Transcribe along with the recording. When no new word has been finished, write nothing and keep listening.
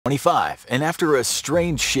25, and after a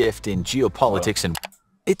strange shift in geopolitics and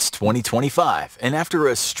it's 2025, and after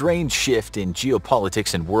a strange shift in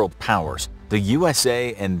geopolitics and world powers, the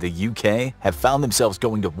USA and the UK have found themselves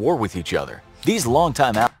going to war with each other. These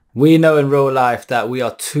longtime we know in real life that we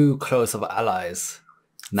are too close of allies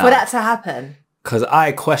now. For that to happen. Because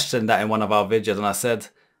I questioned that in one of our videos and I said,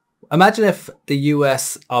 imagine if the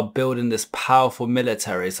US are building this powerful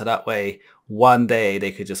military so that way one day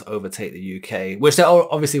they could just overtake the UK, which they're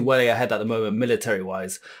obviously way ahead at the moment military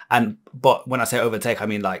wise. But when I say overtake, I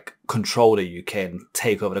mean like control the UK and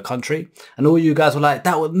take over the country. And all you guys were like,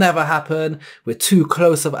 that would never happen. We're too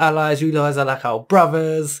close of allies. You guys are like our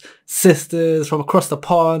brothers, sisters from across the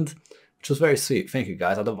pond, which was very sweet. Thank you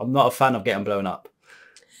guys. I'm not a fan of getting blown up.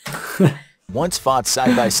 once fought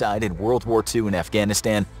side by side in World War II in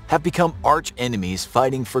Afghanistan have become arch enemies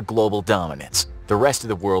fighting for global dominance. The rest of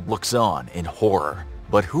the world looks on in horror.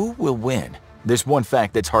 But who will win? There's one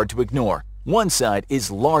fact that's hard to ignore. One side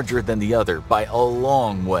is larger than the other by a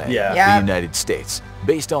long way. The United States.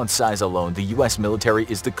 Based on size alone, the US military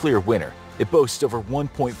is the clear winner. It boasts over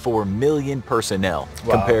 1.4 million personnel,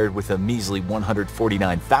 compared with a measly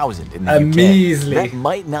 149,000 in the UK. Measly. That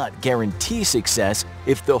might not guarantee success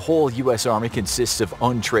if the whole US Army consists of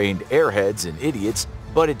untrained airheads and idiots,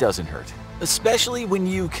 but it doesn't hurt. Especially when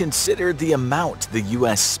you consider the amount the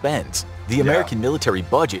US spends. The American military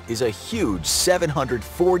budget is a huge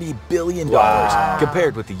 $740 billion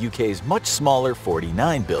compared with the UK's much smaller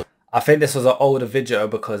 $49 billion. I think this was an older video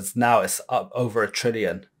because now it's up over $1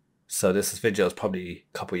 trillion. So this video is probably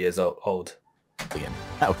a couple years old.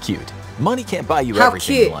 How cute. Money can't buy you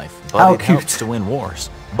everything in life, but it helps to win wars.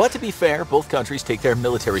 But to be fair, both countries take their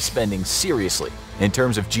military spending seriously. In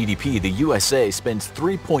terms of GDP, the USA spends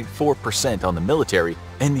 3.4% on the military,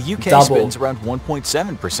 and the UK spends around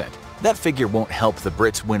 1.7%. That figure won't help the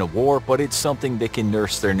Brits win a war, but it's something they can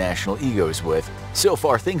nurse their national egos with. So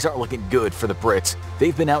far, things aren't looking good for the Brits.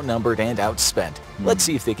 They've been outnumbered and outspent. Let's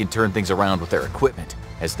see if they can turn things around with their equipment.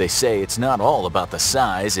 As they say, it's not all about the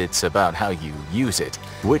size, it's about how you use it.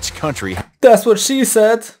 Which country... That's what she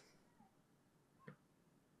said.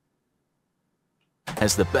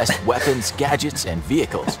 ...has the best weapons, gadgets, and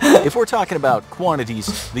vehicles. If we're talking about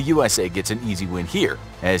quantities, the USA gets an easy win here,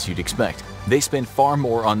 as you'd expect. They spend far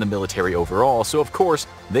more on the military overall, so of course,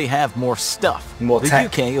 they have more stuff. The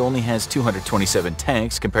UK only has 227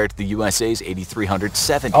 tanks compared to the USA's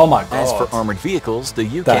 8,370. Oh my god. As for armored vehicles, the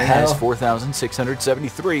UK has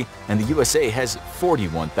 4,673, and the USA has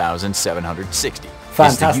 41,760.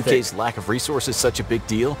 Fantastic. Is the UK's lack of resources such a big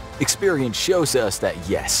deal? Experience shows us that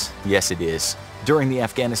yes it is. During the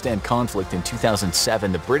Afghanistan conflict in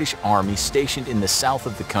 2007, the British Army stationed in the south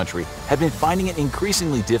of the country had been finding it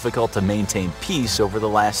increasingly difficult to maintain peace over the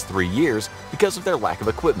last 3 years because of their lack of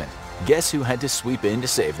equipment. Guess who had to sweep in to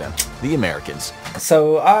save them? The Americans.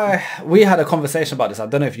 So we had a conversation about this. I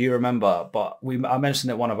don't know if you remember, but I mentioned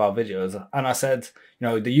it in one of our videos, and I said, you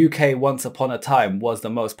know, the UK once upon a time was the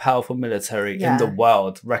most powerful military in the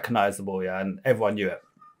world, recognizable, and everyone knew it.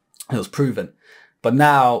 It was proven. But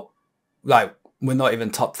now, like, we're not even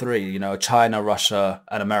top 3, you know, China, Russia,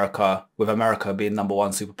 and America, with America being #1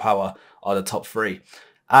 superpower, are the top 3.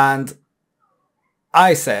 And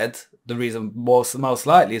I said the reason most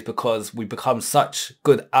likely is because we become such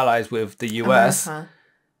good allies with the US.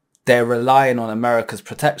 They're relying on America's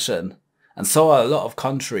protection. And so are a lot of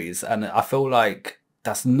countries. And I feel like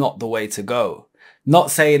that's not the way to go. Not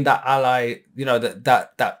saying that ally, you know,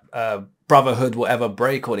 that brotherhood will ever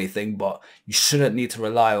break or anything, but you shouldn't need to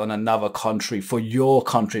rely on another country for your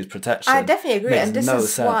country's protection. I definitely agree. And this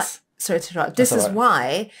is why, sorry to interrupt, this is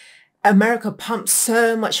why America pumps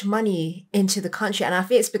so much money into the country. And I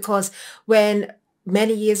think it's because when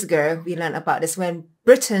many years ago, we learned about this, when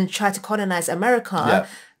Britain tried to colonize America,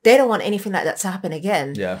 they don't want anything like that to happen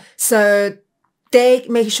again. So they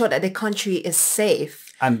make sure that the country is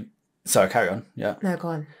safe. And sorry, carry on. No, go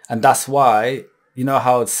on. And that's why, you know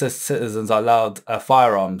how citizens are allowed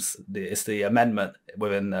firearms? It's the amendment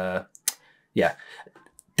within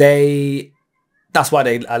that's why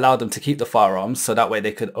they allowed them to keep the firearms, so that way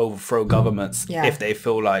they could overthrow governments if they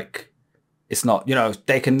feel like it's not, you know,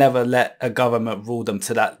 they can never let a government rule them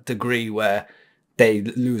to that degree where they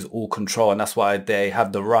lose all control. And that's why they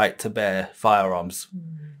have the right to bear firearms,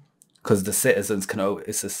 because the citizens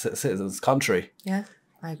it's a citizens' country. Yeah,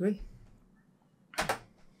 I agree.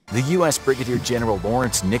 The U.S. Brigadier General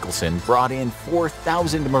Lawrence Nicholson brought in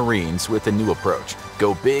 4,000 Marines with a new approach.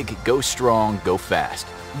 Go big, go strong, go fast.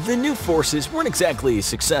 The new forces weren't exactly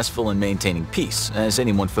successful in maintaining peace, as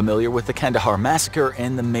anyone familiar with the Kandahar massacre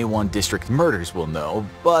and the Maiwand district murders will know,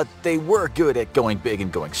 but they were good at going big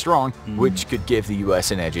and going strong, which could give the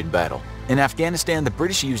US an edge in battle. In Afghanistan, the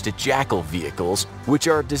British used Jackal vehicles, which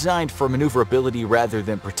are designed for maneuverability rather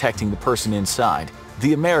than protecting the person inside.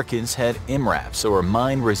 The Americans had MRAPs, or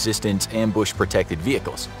mine-resistant ambush-protected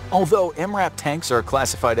vehicles. Although MRAP tanks are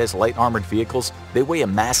classified as light armored vehicles, they weigh a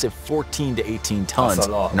massive 14 to 18 tons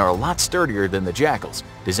and are a lot sturdier than the Jackals.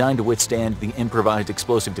 Designed to withstand the improvised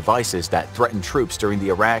explosive devices that threatened troops during the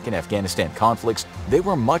Iraq and Afghanistan conflicts, they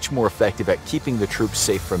were much more effective at keeping the troops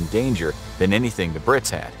safe from danger than anything the Brits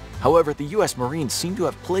had. However, the US Marines seem to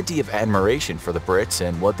have plenty of admiration for the Brits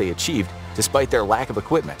and what they achieved, despite their lack of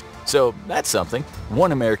equipment. So that's something.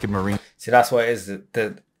 One American Marine. See, that's what it is.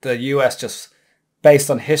 The US just,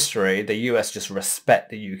 based on history, the US just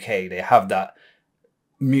respect the UK. They have that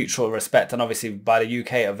mutual respect. And obviously by the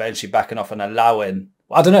UK eventually backing off and allowing,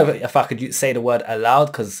 I don't know if I could say the word allowed,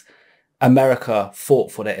 because America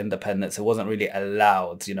fought for their independence. It wasn't really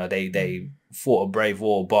allowed. You know, they fought a brave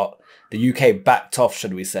war, but the UK backed off,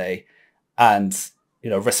 should we say, and, you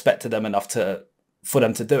know, respected them enough for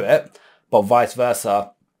them to do it. But vice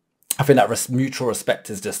versa, I think that mutual respect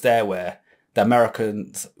is just there, where the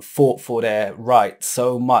Americans fought for their rights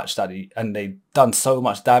so much that and they done so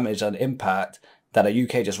much damage and impact that the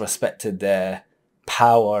UK just respected their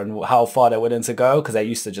power and how far they're willing to go, because they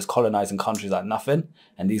used to just colonizing countries like nothing,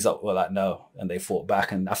 and these were like no, and they fought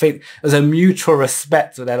back. And I think there's a mutual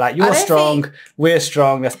respect where they're like, you're strong, we're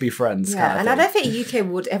strong, let's be friends. Yeah, and I don't think UK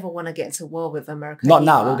would ever want to get into war with America. Not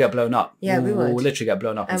now, we'll get blown up. Yeah, we would. We'll literally get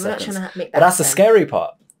blown up in seconds. We're not trying to make that but that's the scary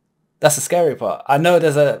part. That's the scary part. I know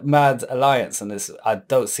there's a mad alliance and I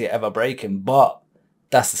don't see it ever breaking, but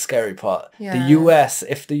that's the scary part. Yeah. The US,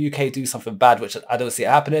 if the UK do something bad, which I don't see it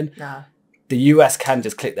happening, the US can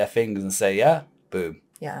just click their fingers and say, yeah, boom.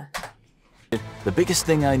 Yeah. The biggest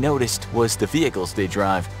thing I noticed was the vehicles they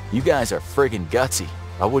drive. You guys are friggin' gutsy.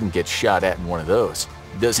 I wouldn't get shot at in one of those.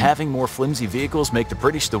 Does having more flimsy vehicles make the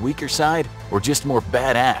British the weaker side, or just more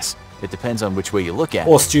badass? It depends on which way you look at it.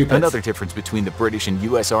 Or stupid. Another difference between the British and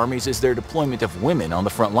US armies is their deployment of women on the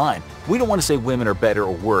front line. We don't want to say women are better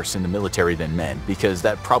or worse in the military than men, because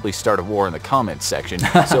that'd probably start a war in the comments section,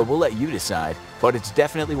 so we'll let you decide, but it's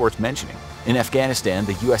definitely worth mentioning. In Afghanistan,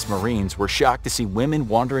 the US Marines were shocked to see women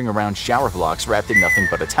wandering around shower blocks wrapped in nothing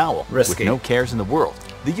but a towel, with no cares in the world.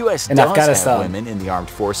 The US does have women in the armed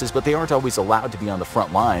forces, but they aren't always allowed to be on the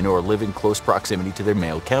front line or live in close proximity to their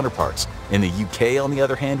male counterparts. In the UK, on the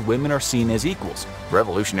other hand, women are seen as equals.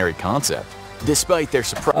 Revolutionary concept. Despite their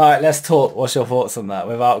surprise... Alright, let's talk. What's your thoughts on that,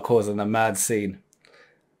 without causing a mad scene?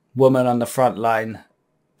 Woman on the front line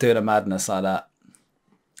doing a madness like that.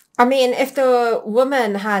 I mean, if the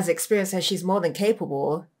woman has experience and she's more than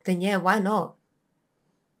capable, then yeah, why not?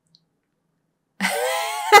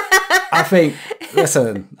 I think,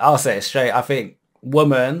 listen, I'll say it straight. I think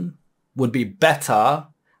women would be better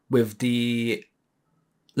with the,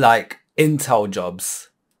 like, intel jobs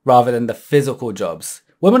rather than the physical jobs.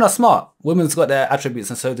 Women are smart. Women's got their attributes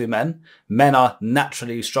and so do men. Men are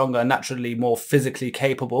naturally stronger, naturally more physically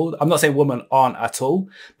capable. I'm not saying women aren't at all,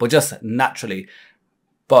 but just naturally.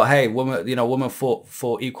 But hey, women fought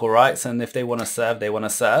for equal rights, and if they want to serve, they want to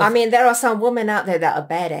serve. I mean, there are some women out there that are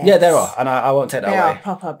badass. Yeah, there are, and I won't take that away. They are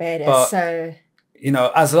proper badass. But, so you know,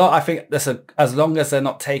 as long as they're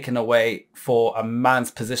not taken away for a man's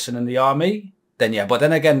position in the army, then yeah. But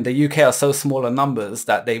then again, the UK are so small in numbers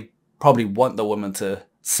that they probably want the women to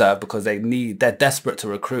serve because they're desperate to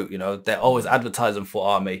recruit. You know, they're always advertising for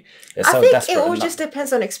army. They're so desperate. I think it all just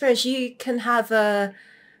depends on experience. You can have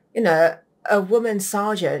a woman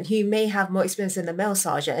sergeant who may have more experience than the male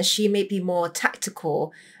sergeant, and she may be more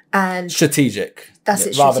tactical and strategic. That's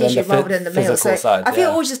it, strategic rather than the male. So side, I think it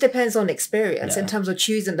all just depends on experience in terms of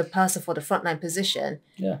choosing the person for the frontline position.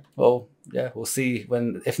 Yeah. Well, yeah, we'll see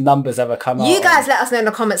if numbers ever come out. You guys let us know in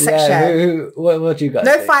the comment section. What do you guys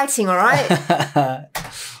think? Fighting, all right?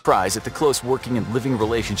 Surprise at the close working and living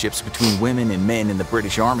relationships between women and men in the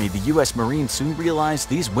British Army, the US Marines soon realized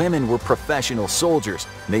these women were professional soldiers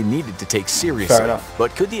they needed to take seriously. Fair enough.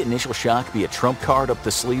 But could the initial shock be a trump card up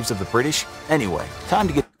the sleeves of the British? Anyway, time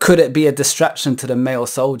to get... Could it be a distraction to the male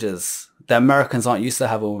soldiers? The Americans aren't used to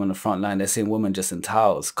have a woman on the front line. They're seeing women just in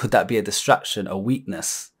towels. Could that be a distraction, a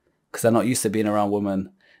weakness? Because they're not used to being around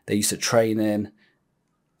women. They're used to training.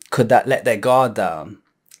 Could that let their guard down?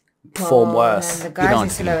 Perform worse. The guys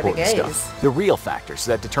used to know the gays. The real factors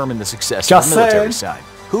that determine the success of the military side.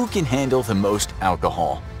 Who can handle the most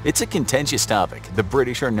alcohol? It's a contentious topic. The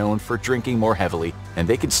British are known for drinking more heavily, and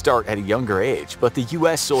they can start at a younger age, but the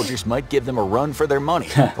US soldiers might give them a run for their money.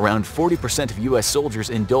 Around 40% of US soldiers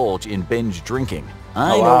indulge in binge drinking.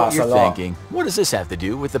 I know what you're thinking. What does this have to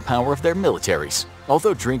do with the power of their militaries?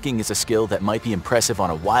 Although drinking is a skill that might be impressive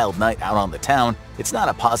on a wild night out on the town, it's not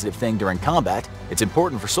a positive thing during combat. It's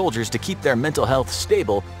important for soldiers to keep their mental health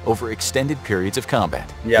stable over extended periods of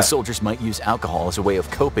combat. The soldiers might use alcohol as a way of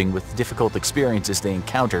coping with difficult experiences they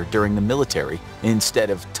encounter during the military instead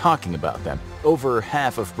of talking about them. Over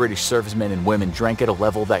half of British servicemen and women drank at a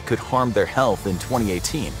level that could harm their health in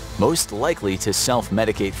 2018, most likely to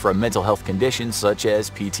self-medicate for a mental health condition such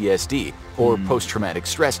as PTSD or post-traumatic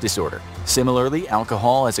stress disorder. Similarly,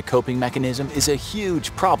 alcohol as a coping mechanism is a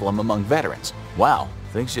huge problem among veterans. Wow,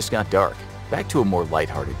 things just got dark. Back to a more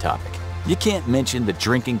lighthearted topic. You can't mention the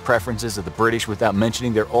drinking preferences of the British without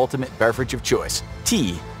mentioning their ultimate beverage of choice,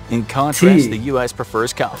 tea. In contrast, the US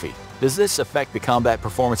prefers coffee. Does this affect the combat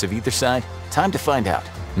performance of either side? Time to find out.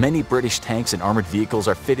 Many British tanks and armored vehicles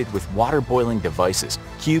are fitted with water-boiling devices.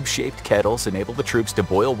 Cube-shaped kettles enable the troops to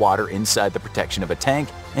boil water inside the protection of a tank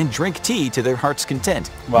and drink tea to their heart's content.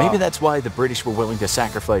 Maybe that's why the British were willing to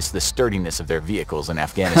sacrifice the sturdiness of their vehicles in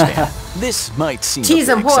Afghanistan. This might seem a bit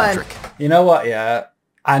eccentric. You know what,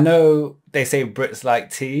 I know they say Brits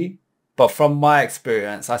like tea, but from my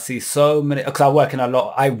experience, I see so many, because I worked in a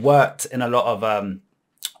lot of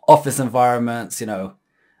office environments,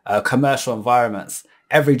 commercial environments.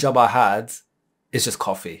 Every job I had is just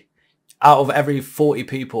coffee. Out of every 40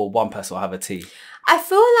 people, one person will have a tea. I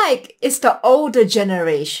feel like it's the older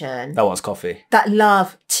generation that wants coffee, that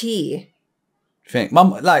love tea. Think,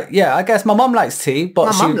 I guess my mum likes tea,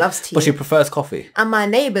 but my mum loves tea, but she prefers coffee. And my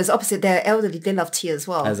neighbours opposite, they're elderly, they love tea as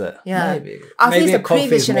well. Is it? Yeah, maybe. I think it's the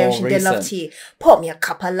previous generation, they love tea. Pour me a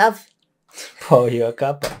cup, I love. Pour you a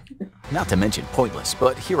cup. Not to mention pointless,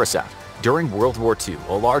 but hear us out. During World War II,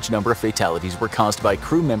 a large number of fatalities were caused by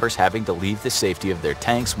crew members having to leave the safety of their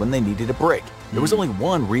tanks when they needed a break. There was only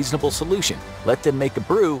one reasonable solution: let them make a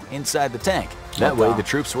brew inside the tank. That way, the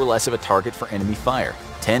troops were less of a target for enemy fire.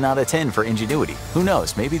 10 out of 10 for ingenuity. Who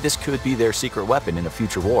knows, maybe this could be their secret weapon in a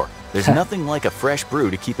future war. There's nothing like a fresh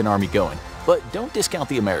brew to keep an army going. But don't discount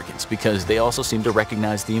the Americans, because they also seem to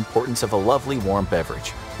recognize the importance of a lovely warm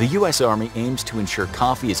beverage. The U.S. Army aims to ensure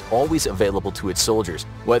coffee is always available to its soldiers,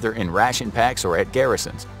 whether in ration packs or at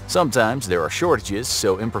garrisons. Sometimes there are shortages,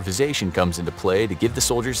 so improvisation comes into play to give the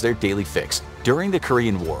soldiers their daily fix. During the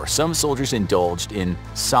Korean War, some soldiers indulged in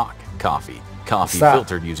sock coffee,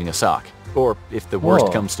 filtered using a sock. Or, if the worst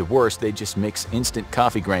comes to worst, they just mix instant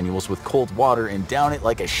coffee granules with cold water and down it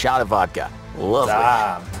like a shot of vodka. Lovely.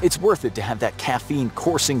 Damn. It's worth it to have that caffeine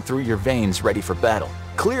coursing through your veins ready for battle.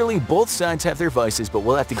 Clearly, both sides have their vices, but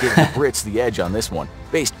we'll have to give the Brits the edge on this one,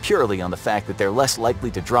 based purely on the fact that they're less likely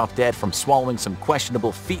to drop dead from swallowing some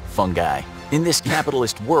questionable feet fungi. In this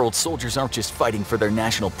capitalist world, soldiers aren't just fighting for their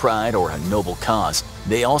national pride or a noble cause.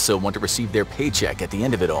 They also want to receive their paycheck at the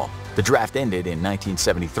end of it all. The draft ended in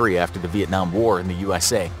 1973 after the Vietnam War in the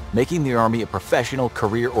USA, making the Army a professional,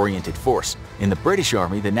 career-oriented force. In the British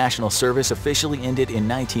Army, the national service officially ended in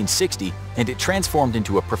 1960, and it transformed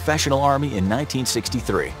into a professional army in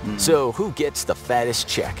 1963. So who gets the fattest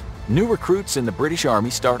check? New recruits in the British Army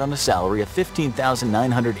start on a salary of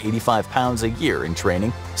 £15,985 a year in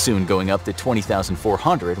training, soon going up to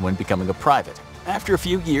 $20,400 when becoming a private. After a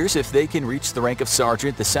few years, if they can reach the rank of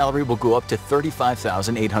sergeant, the salary will go up to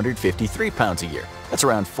 £35,853 a year. That's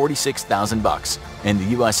around $46,000. In the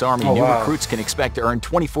U.S. Army, new recruits can expect to earn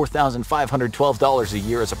 $24,512 a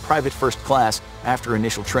year as a private first class after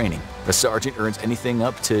initial training. A sergeant earns anything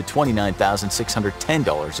up to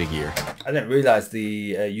 $29,610 a year. I didn't realize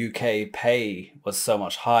the UK pay was so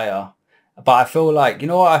much higher. But I feel like, you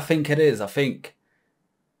know what I think it is? I think,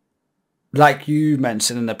 like you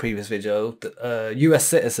mentioned in the previous video, US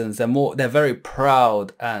citizens, they're very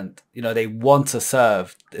proud, and they want to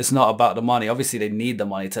serve. It's not about the money. Obviously they need the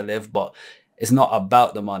money to live, but it's not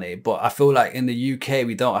about the money. But I feel like in the UK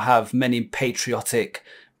we don't have many patriotic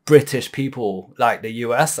British people like the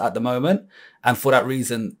US at the moment, and for that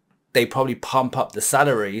reason they probably pump up the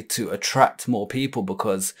salary to attract more people,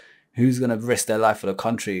 because who's going to risk their life for the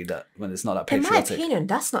country when it's not that patriotic? In my opinion,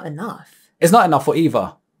 that's not enough. It's not enough for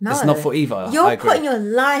either. No, it's not for either. You're putting your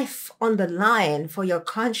life on the line for your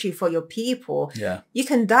country, for your people. Yeah. You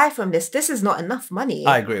can die from this. This is not enough money.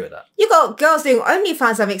 I agree with that. You got girls doing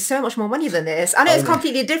OnlyFans that make so much more money than this. I know it's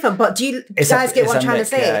completely different, but do you guys get what I'm trying to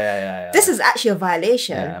say? Yeah. This is actually a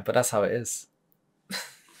violation. Yeah, but that's how it is.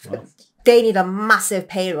 Well, they need a massive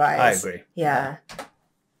pay rise. I agree. Yeah.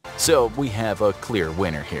 So we have a clear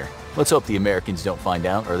winner here. Let's hope the Americans don't find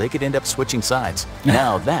out, or they could end up switching sides.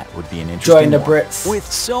 Now that would be an interesting Join the one. Brits. With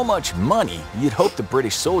so much money, you'd hope the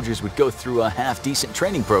British soldiers would go through a half-decent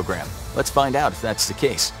training program. Let's find out if that's the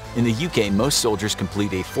case. In the UK, most soldiers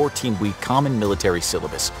complete a 14-week common military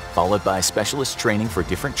syllabus, followed by specialist training for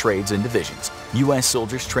different trades and divisions. US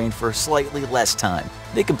soldiers train for slightly less time.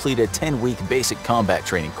 They complete a 10-week basic combat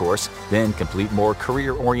training course, then complete more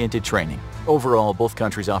career-oriented training. Overall, both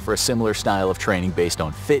countries offer a similar style of training based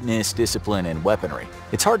on fitness, discipline, and weaponry.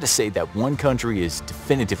 It's hard to say that one country is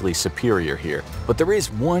definitively superior here, but there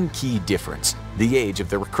is one key difference: the age of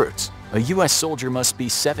the recruits. A US soldier must be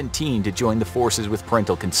 17 to join the forces with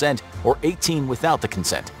parental consent, or 18 without the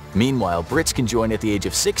consent. Meanwhile, Brits can join at the age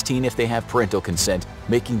of 16 if they have parental consent,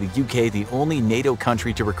 making the UK the only NATO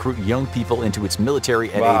country to recruit young people into its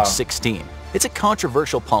military at age 16. It's a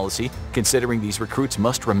controversial policy, considering these recruits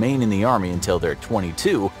must remain in the army until they're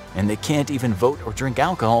 22, and they can't even vote or drink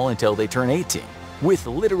alcohol until they turn 18. With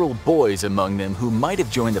literal boys among them who might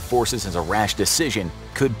have joined the forces as a rash decision,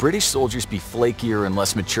 could British soldiers be flakier and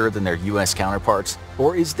less mature than their US counterparts?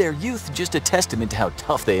 Or is their youth just a testament to how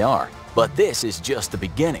tough they are? But this is just the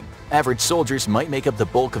beginning. Average soldiers might make up the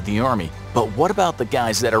bulk of the army, but what about the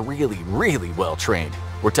guys that are really well trained?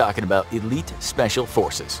 We're talking about elite special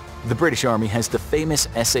forces. The British Army has the famous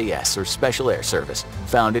SAS, or Special Air Service.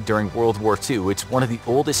 Founded during World War II, it's one of the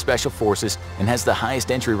oldest special forces and has the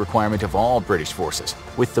highest entry requirement of all British forces,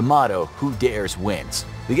 with the motto, "Who dares wins."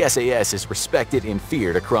 The SAS is respected and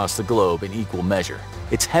feared across the globe in equal measure.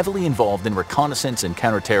 It's heavily involved in reconnaissance and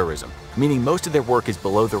counterterrorism, meaning most of their work is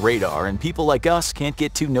below the radar and people like us can't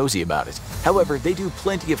get too nosy about it. However, they do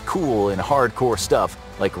plenty of cool and hardcore stuff,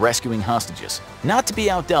 like rescuing hostages. Not to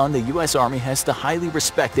be outdone, the US Army has the highly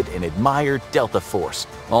respected and admired Delta Force,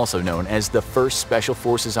 also known as the 1st Special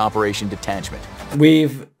Forces Operation Detachment.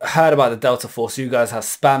 We've heard about the Delta Force. You guys have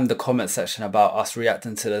spammed the comment section about us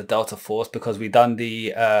reacting to the Delta Force because we've done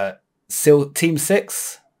the Team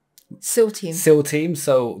 6. SEAL team.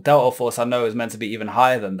 So Delta Force I know is meant to be even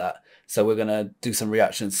higher than that. So we're going to do some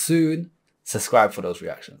reactions soon. Subscribe for those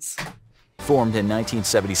reactions. Formed in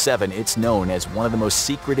 1977, it's known as one of the most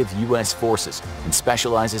secretive U.S. forces and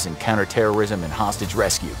specializes in counterterrorism and hostage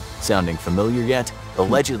rescue. Sounding familiar yet?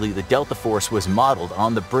 Allegedly, the Delta Force was modeled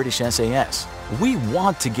on the British SAS. We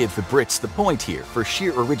want to give the Brits the point here for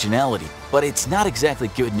sheer originality, but it's not exactly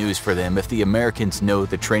good news for them if the Americans know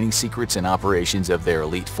the training secrets and operations of their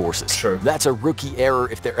elite forces. True. That's a rookie error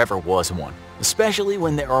if there ever was one, especially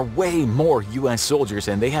when there are way more U.S. soldiers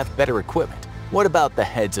and they have better equipment. What about the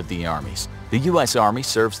heads of the armies? The U.S. Army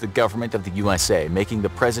serves the government of the USA, making the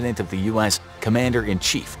President of the U.S.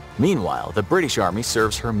 Commander-in-Chief. Meanwhile, the British Army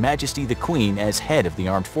serves Her Majesty the Queen as head of the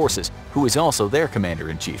armed forces, who is also their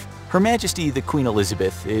Commander-in-Chief. Her Majesty the Queen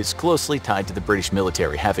Elizabeth is closely tied to the British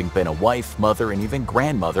military, having been a wife, mother, and even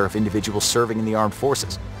grandmother of individuals serving in the armed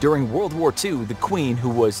forces. During World War II, the Queen, who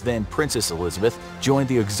was then Princess Elizabeth, joined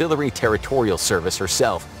the Auxiliary Territorial Service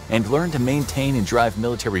herself and learned to maintain and drive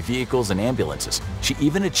military vehicles and ambulances. She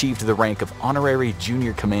even achieved the rank of Honorary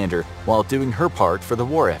Junior Commander while doing her part for the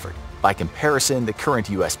war effort. By comparison, the current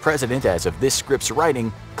US president, as of this script's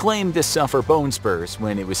writing, claimed to suffer bone spurs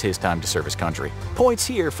when it was his time to serve his country. Points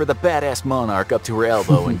here for the badass monarch up to her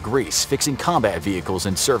elbow in Greece, fixing combat vehicles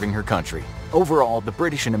and serving her country. Overall, the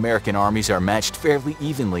British and American armies are matched fairly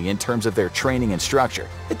evenly in terms of their training and structure.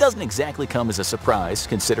 It doesn't exactly come as a surprise,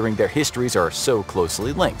 considering their histories are so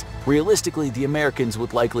closely linked. Realistically, the Americans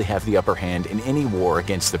would likely have the upper hand in any war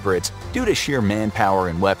against the Brits due to sheer manpower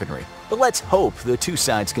and weaponry. But let's hope the two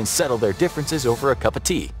sides can settle their differences over a cup of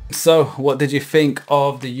tea. So, what did you think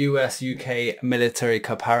of the US-UK military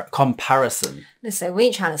comparison? Listen, we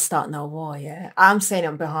ain't trying to start no war, yeah? I'm saying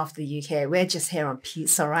on behalf of the UK, we're just here on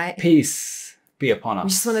peace, all right? Peace be upon us. We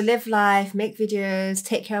just want to live life, make videos,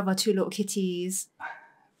 take care of our two little kitties.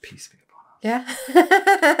 Peace be upon us.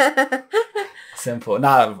 Yeah? Simple.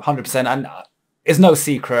 No, 100%. And it's no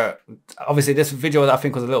secret. Obviously, this video I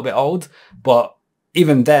think was a little bit old, but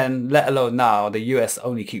even then, let alone now, the US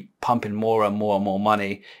only keep pumping more and more and more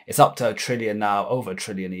money. It's up to $1 trillion now, over $1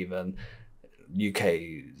 trillion even.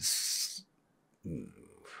 UK's...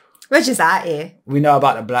 We're just out here. We know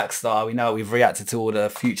about the Black Star. We know we've reacted to all the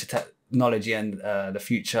future technology and the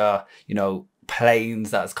future,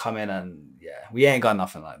 planes that's coming. And yeah, we ain't got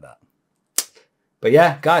nothing like that. But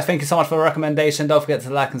yeah, guys, thank you so much for the recommendation. Don't forget to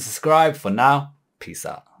like and subscribe. For now, peace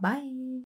out. Bye.